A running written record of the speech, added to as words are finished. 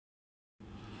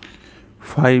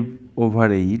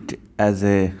5/8 as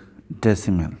a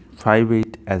decimal.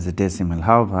 5/8 as a decimal.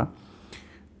 However,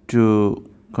 to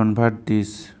convert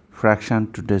this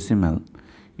fraction to decimal,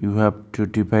 you have to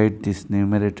divide this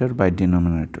numerator by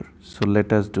denominator. So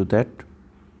let us do that.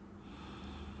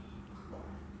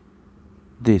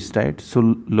 This, right?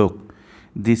 So look,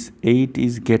 this 8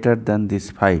 is greater than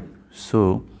this 5.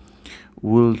 So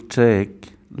we'll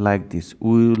take like this.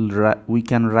 We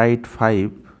can write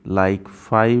 5 like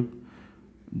 5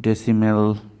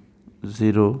 decimal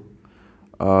 0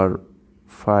 or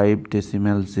 5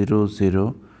 decimal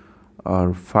 00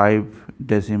 or 5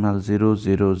 decimal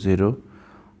 000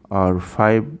 or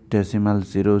 5 decimal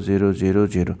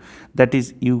 0000. That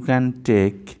is, you can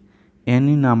take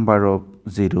any number of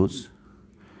zeros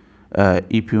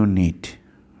if you need,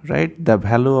 right? The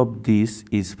value of this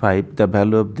is 5, the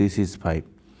value of this is 5.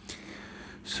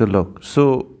 So look,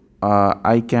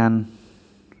 I can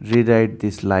rewrite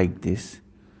this like this.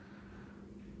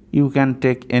 You can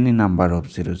take any number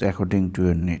of zeros according to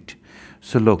your need.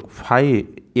 So look,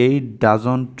 8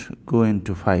 doesn't go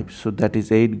into 5, so that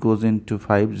is 8 goes into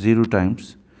 5 0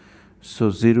 times. So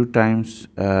 0 times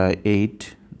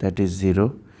 8, that is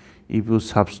 0. If you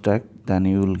subtract, then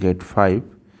you will get 5.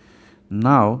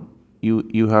 Now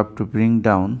you have to bring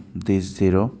down this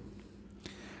 0.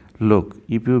 Look,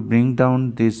 if you bring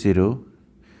down this 0,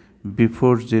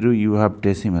 before 0 you have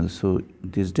decimal, so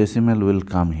this decimal will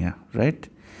come here, right?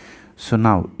 So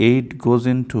now 8 goes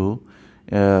into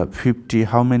 50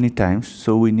 how many times?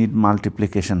 So we need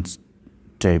multiplication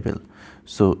table.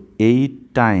 So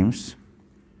 8 times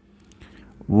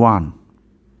 1,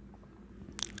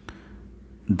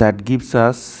 that gives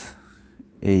us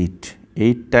 8.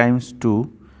 8 times 2,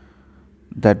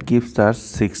 that gives us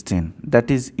 16.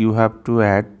 That is, you have to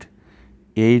add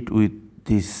 8 with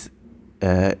this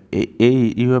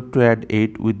you have to add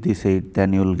 8 with this 8,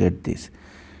 then you will get this.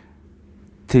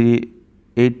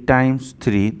 8 times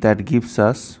 3, that gives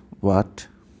us what?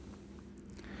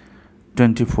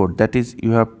 24. That is,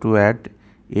 you have to add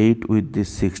 8 with this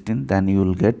 16, then you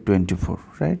will get 24,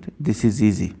 right? This is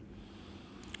easy.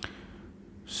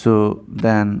 So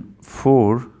then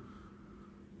 4,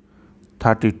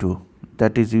 32.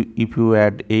 That is, if you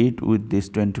add 8 with this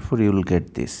 24, you will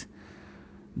get this.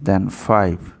 Then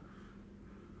 5,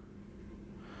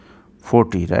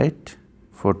 40, right?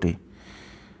 40.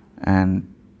 And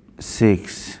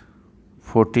 6,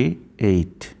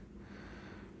 48.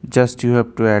 Just you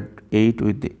have to add 8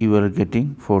 with the, you are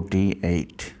getting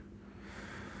 48.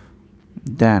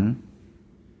 Then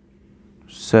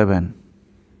 7.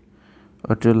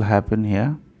 What will happen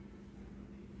here?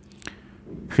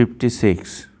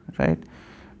 56, right?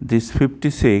 This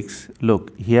 56,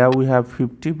 look, here we have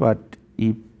 50, but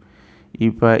if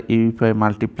I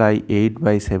multiply 8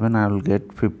 by 7, I will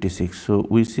get 56. So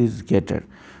which is greater?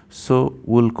 So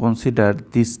we'll consider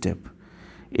this step.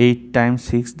 8 times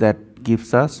 6, that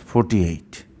gives us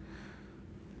 48,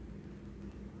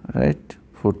 right?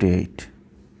 48.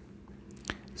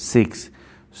 6.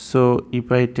 So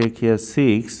if I take here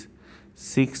 6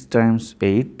 times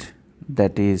 8,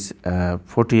 that is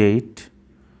 48,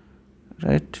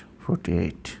 right?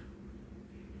 48.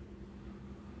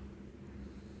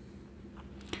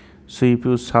 So if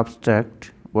you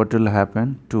subtract, what will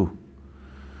happen? 2.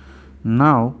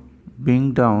 Now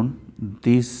bring down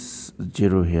this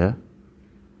 0 here.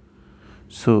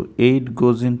 So 8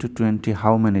 goes into 20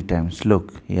 how many times?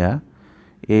 Look here,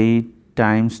 8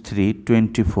 times 3,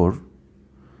 24.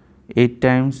 8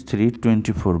 times 3,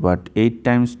 24, but 8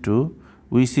 times 2,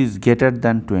 which is greater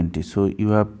than 20. So you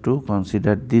have to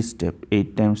consider this step.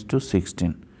 8 times 2,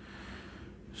 16.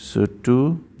 So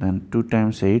 2, then 2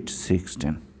 times 8,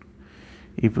 16.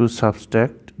 If you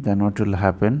subtract, then what will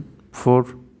happen?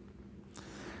 4.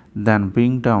 Then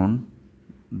bring down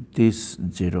this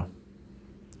 0.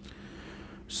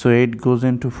 So 8 goes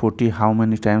into 40 how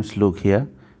many times? Look here,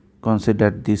 consider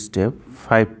this step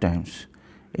 5 times.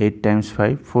 8 times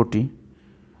 5, 40.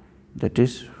 That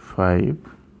is 5,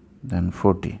 then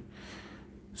 40.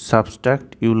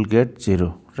 Subtract, you will get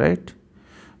 0, right?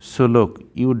 So look,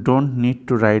 you don't need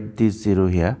to write this 0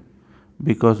 here,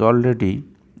 because already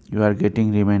you are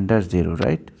getting remainder 0,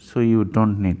 right? So you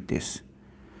don't need this.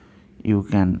 You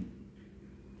can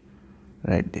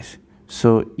write this.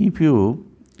 So if you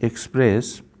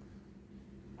express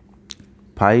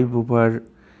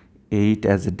 5/8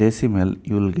 as a decimal,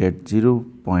 you will get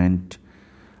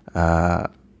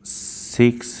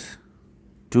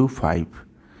 0.625.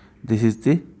 This is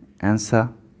the answer.